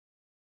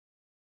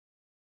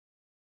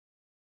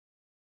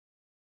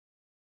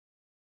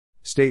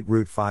State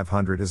Route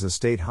 500 is a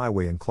state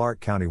highway in Clark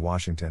County,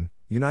 Washington,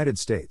 United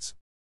States.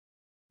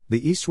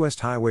 The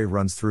east-west highway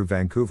runs through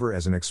Vancouver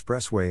as an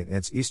expressway and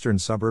its eastern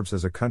suburbs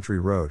as a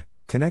country road,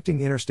 connecting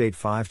Interstate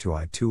 5 to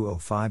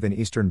I-205 in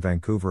eastern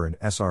Vancouver and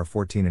SR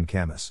 14 in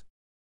Camas.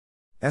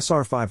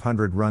 SR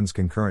 500 runs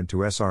concurrent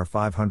to SR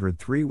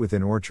 503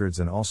 within Orchards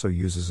and also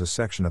uses a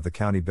section of the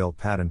county-built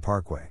Padden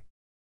Parkway.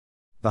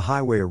 The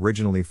highway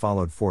originally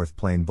followed Fourth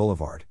Plain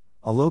Boulevard,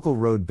 a local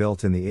road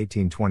built in the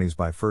 1820s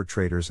by fur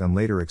traders and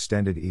later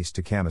extended east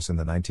to Camas in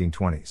the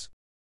 1920s.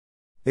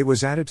 It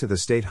was added to the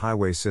state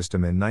highway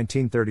system in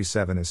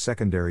 1937 as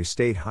secondary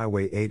State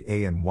Highway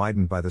 8A and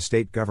widened by the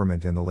state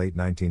government in the late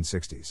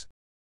 1960s.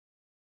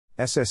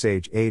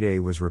 SSH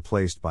 8A was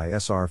replaced by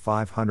SR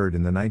 500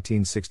 in the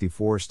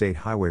 1964 state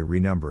highway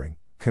renumbering,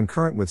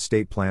 concurrent with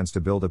state plans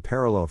to build a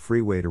parallel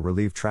freeway to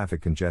relieve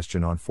traffic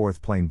congestion on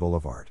Fourth Plain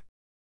Boulevard.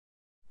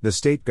 The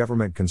state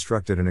government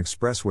constructed an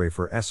expressway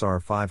for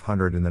SR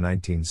 500 in the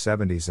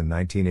 1970s and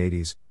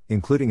 1980s,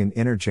 including an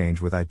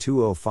interchange with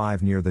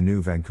I-205 near the new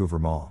Vancouver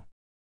Mall.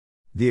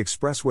 The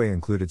expressway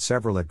included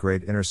several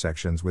at-grade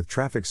intersections with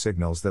traffic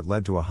signals that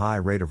led to a high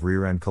rate of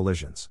rear-end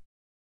collisions.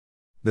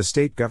 The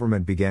state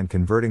government began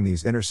converting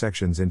these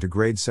intersections into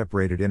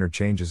grade-separated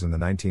interchanges in the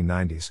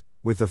 1990s,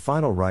 with the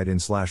final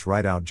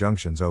right-in/right-out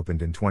junctions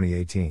opened in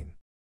 2018.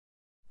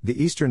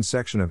 The eastern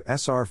section of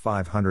SR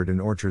 500 in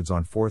Orchards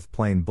on Fourth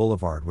Plain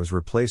Boulevard was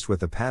replaced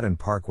with the Padden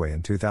Parkway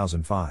in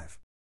 2005.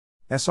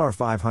 SR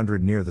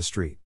 500 near the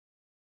St.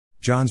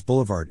 John's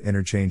Boulevard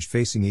interchange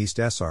facing east.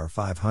 SR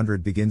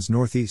 500 begins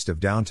northeast of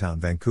downtown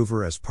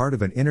Vancouver as part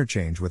of an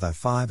interchange with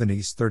I-5 and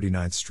East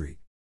 39th Street.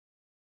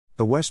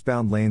 The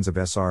westbound lanes of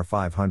SR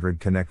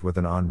 500 connect with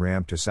an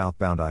on-ramp to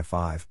southbound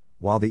I-5,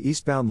 while the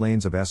eastbound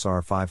lanes of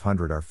SR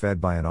 500 are fed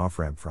by an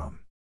off-ramp from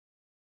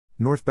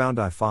northbound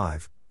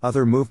I-5.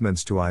 Other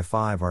movements to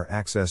I-5 are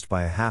accessed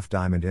by a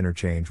half-diamond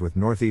interchange with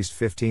Northeast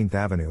 15th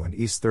Avenue and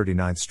East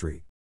 39th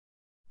Street.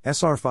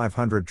 SR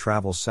 500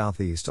 travels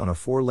southeast on a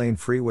 4-lane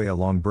freeway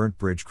along Burnt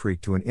Bridge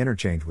Creek to an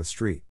interchange with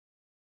St.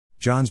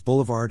 John's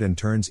Boulevard and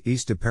turns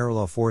east to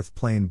parallel Fourth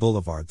Plain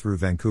Boulevard through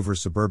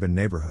Vancouver's suburban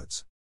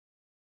neighborhoods.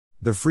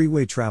 The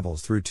freeway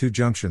travels through two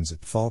junctions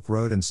at Falk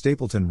Road and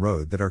Stapleton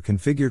Road that are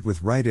configured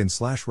with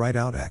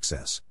right-in/right-out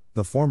access,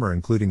 the former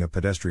including a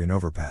pedestrian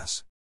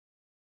overpass.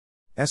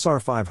 SR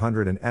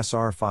 500 and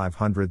SR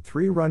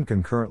 503 run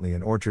concurrently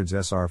in Orchards.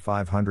 SR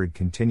 500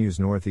 continues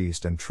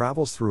northeast and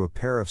travels through a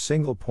pair of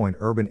single-point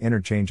urban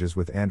interchanges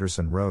with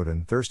Anderson Road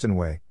and Thurston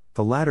Way,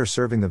 the latter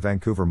serving the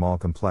Vancouver Mall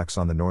complex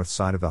on the north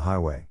side of the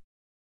highway.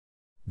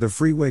 The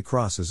freeway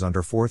crosses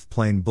under Fourth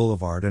Plain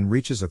Boulevard and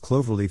reaches a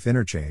cloverleaf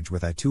interchange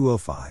with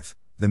I-205,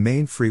 the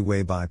main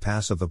freeway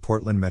bypass of the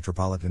Portland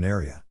metropolitan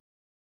area.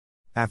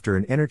 After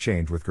an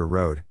interchange with Kerr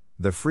Road,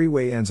 the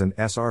freeway ends and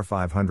SR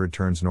 500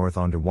 turns north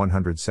onto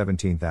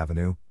 117th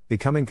Avenue,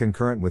 becoming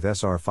concurrent with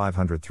SR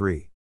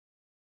 503.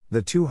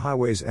 The two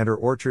highways enter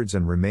Orchards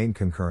and remain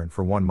concurrent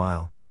for 1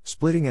 mile,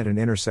 splitting at an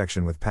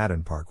intersection with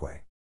Padden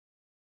Parkway.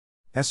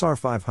 SR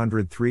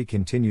 503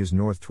 continues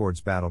north towards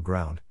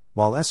Battleground,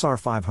 while SR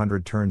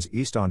 500 turns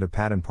east onto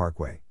Padden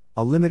Parkway,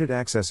 a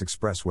limited-access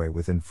expressway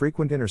with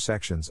infrequent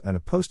intersections and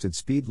a posted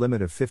speed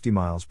limit of 50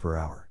 miles per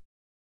hour.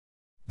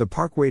 The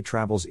parkway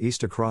travels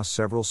east across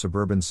several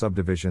suburban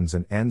subdivisions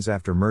and ends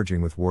after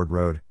merging with Ward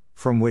Road,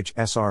 from which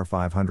SR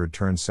 500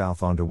 turns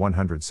south onto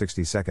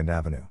 162nd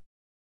Avenue.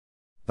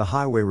 The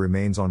highway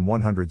remains on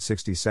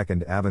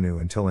 162nd Avenue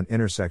until an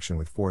intersection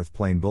with Fourth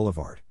Plain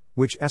Boulevard,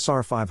 which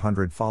SR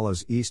 500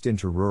 follows east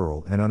into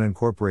rural and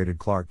unincorporated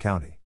Clark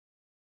County.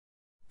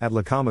 At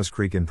Camas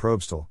Creek in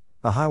Probstal,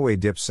 the highway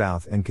dips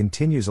south and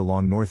continues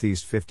along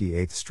Northeast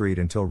 58th Street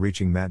until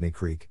reaching Matney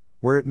Creek,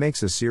 where it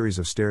makes a series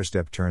of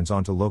stairstep turns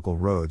onto local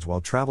roads while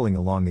traveling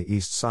along the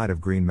east side of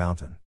Green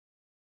Mountain.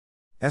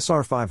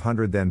 SR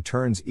 500 then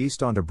turns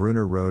east onto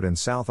Bruner Road and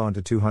south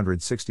onto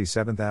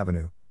 267th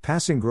Avenue,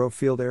 passing Grove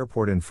Field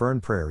Airport in Fern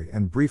Prairie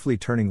and briefly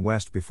turning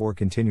west before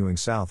continuing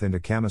south into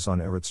Camas on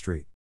Everett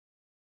Street.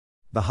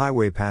 The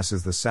highway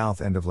passes the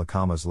south end of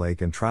Camas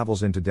Lake and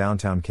travels into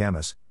downtown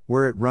Camas,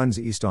 where it runs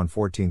east on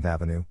 14th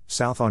Avenue,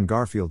 south on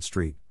Garfield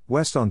Street,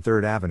 west on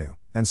 3rd Avenue,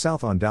 and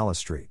south on Dallas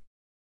Street.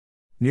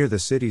 Near the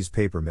city's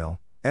paper mill,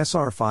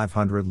 SR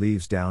 500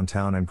 leaves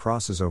downtown and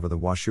crosses over the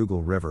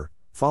Washougal River,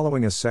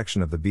 following a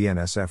section of the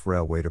BNSF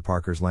Railway to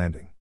Parker's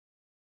Landing.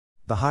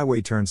 The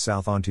highway turns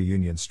south onto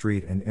Union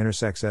Street and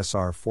intersects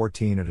SR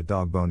 14 at a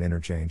Dogbone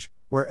interchange,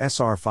 where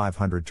SR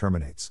 500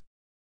 terminates.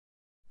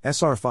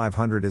 SR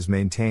 500 is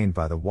maintained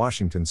by the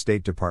Washington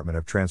State Department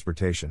of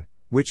Transportation,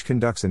 which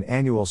conducts an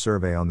annual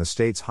survey on the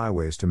state's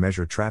highways to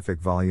measure traffic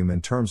volume in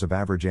terms of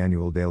average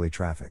annual daily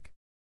traffic.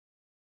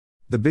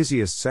 The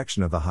busiest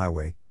section of the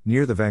highway,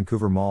 near the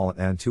Vancouver Mall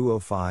and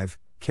 205,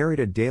 carried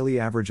a daily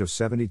average of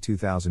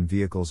 72,000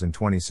 vehicles in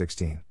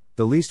 2016.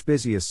 The least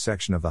busiest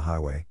section of the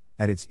highway,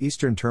 at its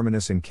eastern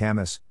terminus in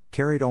Camas,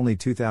 carried only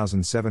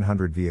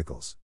 2,700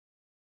 vehicles.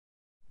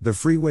 The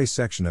freeway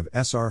section of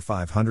SR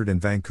 500 in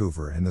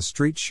Vancouver and the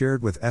streets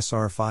shared with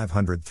SR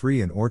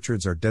 503 in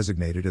Orchards are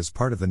designated as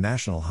part of the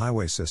National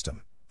Highway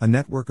System, a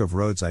network of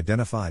roads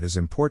identified as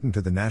important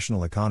to the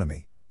national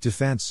economy,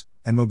 defense,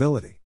 and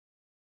mobility.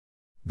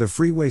 The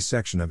freeway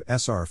section of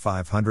SR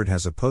 500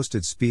 has a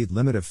posted speed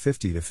limit of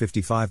 50 to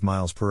 55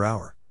 miles per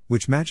hour,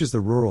 which matches the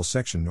rural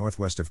section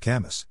northwest of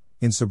Camas.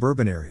 In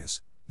suburban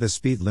areas, the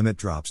speed limit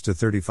drops to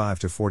 35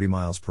 to 40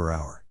 miles per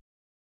hour.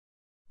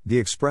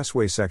 The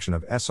expressway section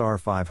of SR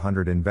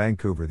 500 in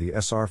Vancouver. The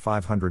SR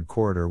 500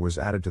 corridor was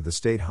added to the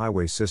state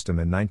highway system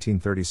in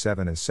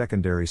 1937 as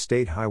secondary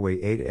State Highway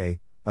 8A,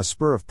 a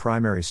spur of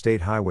primary State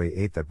Highway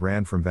 8 that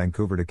ran from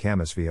Vancouver to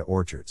Camas via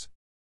Orchards.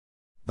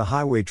 The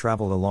highway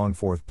traveled along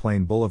Fourth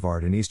Plain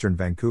Boulevard in eastern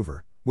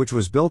Vancouver, which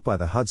was built by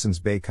the Hudson's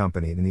Bay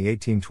Company in the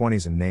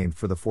 1820s and named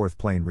for the Fourth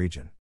Plain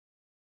region.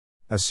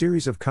 A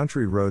series of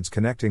country roads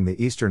connecting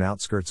the eastern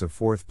outskirts of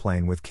Fourth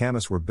Plain with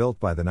Camas were built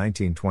by the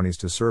 1920s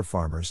to serve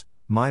farmers,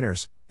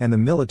 miners, and the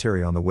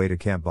military on the way to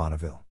Camp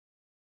Bonneville.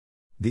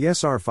 The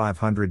SR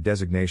 500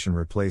 designation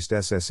replaced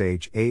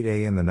SSH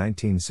 8A in the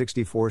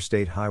 1964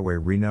 State Highway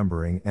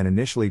renumbering and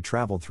initially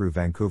traveled through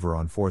Vancouver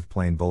on Fourth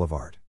Plain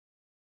Boulevard.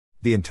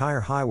 The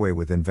entire highway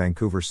within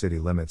Vancouver city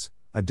limits,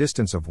 a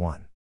distance of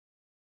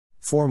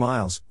 1.4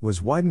 miles,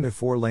 was widened to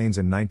 4 lanes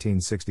in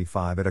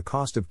 1965 at a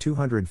cost of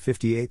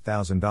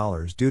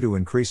 $258,000 due to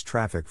increased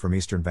traffic from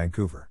eastern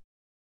Vancouver.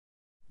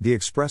 The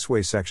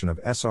expressway section of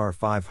SR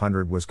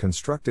 500 was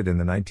constructed in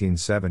the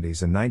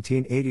 1970s and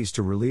 1980s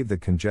to relieve the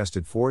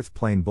congested Fourth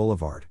Plain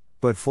Boulevard,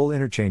 but full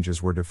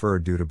interchanges were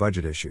deferred due to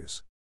budget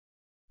issues.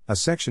 A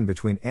section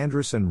between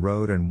Anderson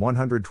Road and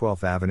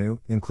 112th Avenue,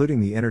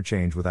 including the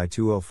interchange with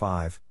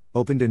I-205,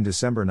 opened in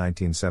December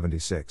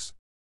 1976.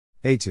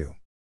 A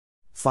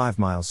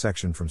 2.5-mile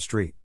section from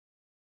St.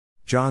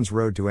 John's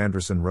Road to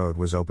Anderson Road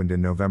was opened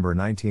in November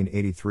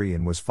 1983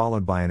 and was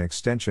followed by an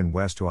extension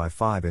west to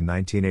I-5 in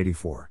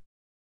 1984.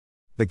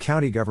 The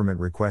county government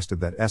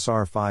requested that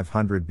SR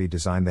 500 be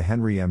designed the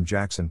Henry M.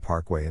 Jackson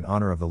Parkway in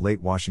honor of the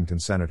late Washington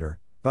senator,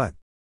 but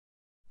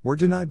were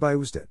denied by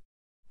USDOT.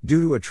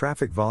 Due to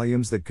traffic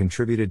volumes that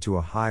contributed to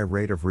a high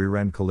rate of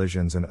rear-end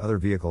collisions and other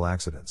vehicle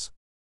accidents.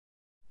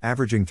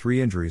 Averaging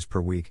 3 injuries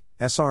per week,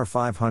 SR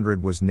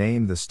 500 was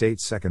named the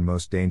state's second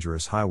most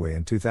dangerous highway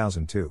in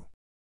 2002.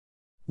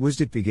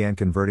 USDOT began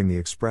converting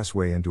the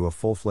expressway into a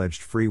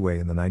full-fledged freeway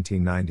in the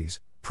 1990s,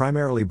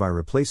 primarily by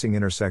replacing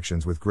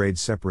intersections with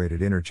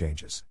grade-separated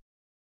interchanges.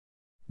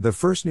 The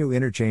first new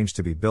interchange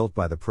to be built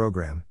by the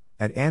program,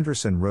 at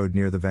Anderson Road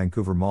near the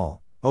Vancouver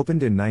Mall,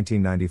 opened in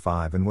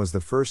 1995 and was the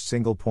first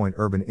single-point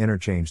urban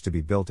interchange to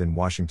be built in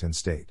Washington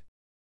state.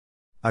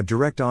 A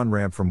direct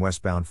on-ramp from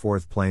westbound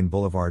Fourth Plain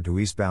Boulevard to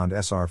eastbound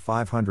SR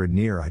 500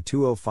 near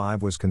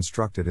I-205 was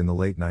constructed in the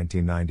late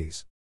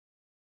 1990s.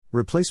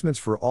 Replacements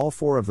for all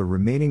 4 of the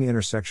remaining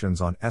intersections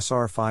on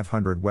SR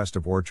 500 west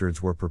of Orchards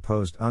were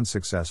proposed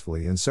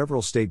unsuccessfully in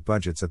several state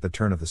budgets at the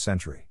turn of the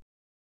century.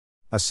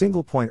 A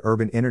single-point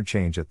urban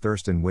interchange at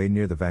Thurston Way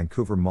near the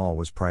Vancouver Mall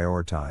was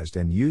prioritized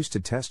and used to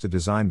test a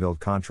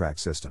design-build contract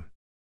system,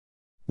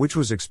 which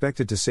was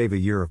expected to save a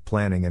year of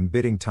planning and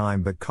bidding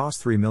time but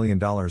cost $3 million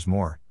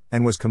more,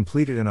 and was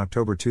completed in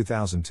October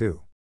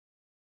 2002.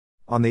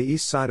 On the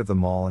east side of the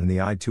mall and the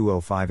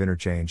I-205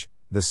 interchange,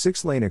 the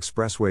 6-lane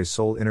expressway's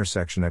sole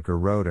intersection at Gur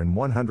Road and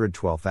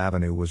 112th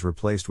Avenue was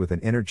replaced with an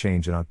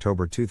interchange in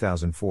October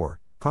 2004,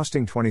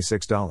 costing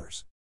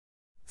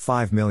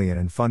 $26.5 million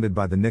and funded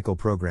by the nickel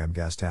program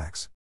gas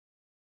tax.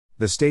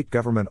 The state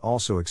government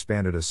also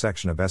expanded a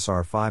section of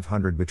SR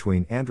 500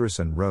 between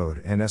Anderson Road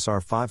and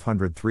SR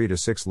 500 3 to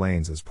 6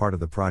 lanes as part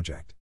of the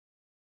project.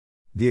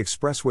 The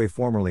expressway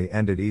formerly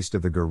ended east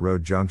of the Gur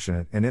Road junction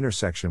at an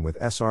intersection with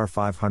SR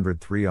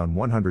 503 on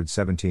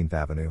 117th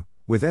Avenue,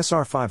 with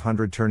SR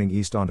 500 turning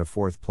east onto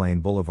Fourth Plain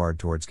Boulevard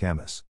towards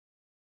Camas.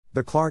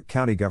 The Clark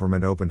County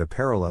government opened a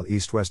parallel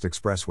east-west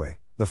expressway,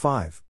 the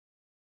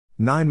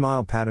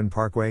 5.9-mile Padden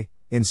Parkway,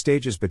 in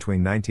stages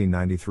between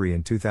 1993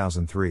 and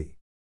 2003.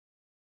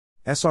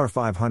 SR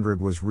 500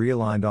 was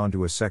realigned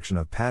onto a section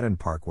of Padden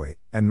Parkway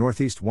and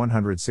Northeast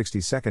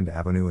 162nd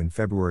Avenue in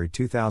February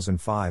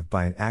 2005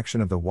 by an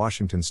action of the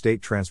Washington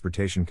State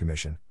Transportation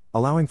Commission,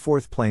 allowing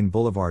Fourth Plain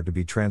Boulevard to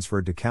be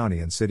transferred to county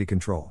and city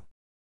control.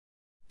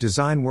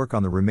 Design work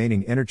on the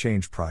remaining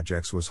interchange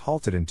projects was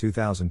halted in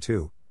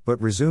 2002, but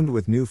resumed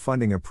with new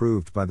funding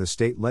approved by the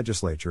state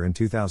legislature in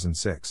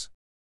 2006.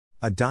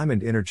 A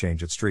diamond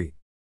interchange at St.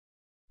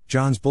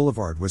 John's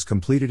Boulevard was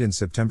completed in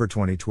September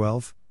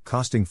 2012,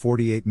 costing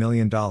 $48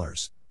 million,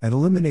 and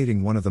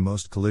eliminating one of the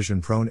most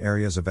collision-prone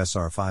areas of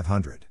SR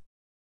 500.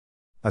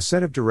 A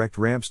set of direct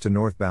ramps to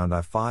northbound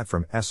I-5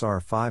 from SR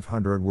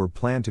 500 were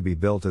planned to be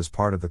built as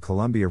part of the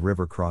Columbia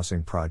River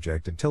Crossing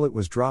project until it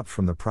was dropped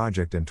from the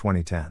project in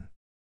 2010.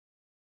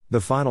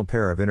 The final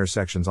pair of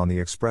intersections on the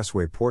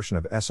expressway portion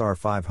of SR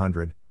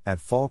 500, at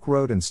Falk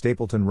Road and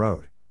Stapleton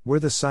Road, were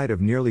the site of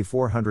nearly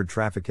 400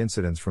 traffic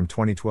incidents from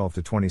 2012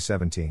 to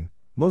 2017,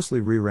 mostly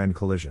rear-end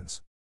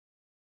collisions.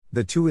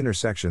 The 2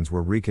 intersections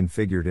were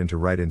reconfigured into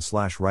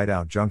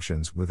right-in/right-out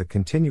junctions with a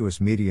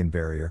continuous median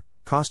barrier,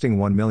 costing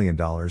 $1 million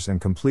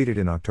and completed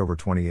in October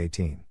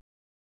 2018.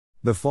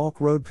 The Falk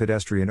Road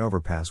pedestrian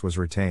overpass was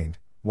retained,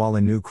 while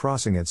a new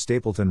crossing at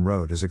Stapleton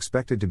Road is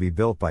expected to be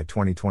built by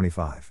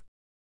 2025.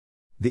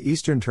 The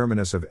eastern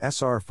terminus of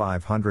SR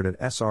 500 at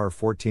SR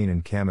 14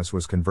 in Camas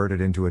was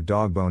converted into a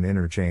dogbone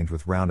interchange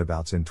with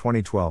roundabouts in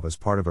 2012 as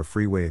part of a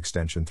freeway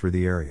extension through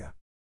the area.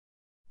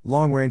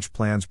 Long-range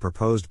plans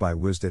proposed by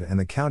WSDOT and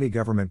the county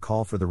government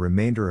call for the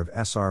remainder of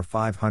SR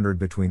 500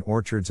 between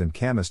Orchards and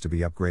Camas to be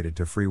upgraded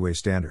to freeway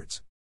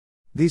standards.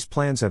 These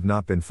plans have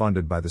not been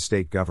funded by the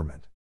state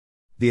government.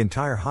 The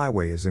entire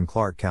highway is in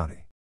Clark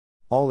County.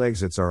 All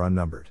exits are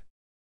unnumbered.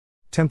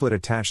 Template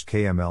attached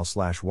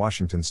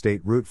KML/Washington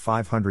State Route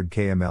 500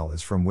 KML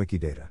is from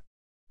Wikidata.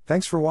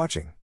 Thanks for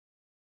watching.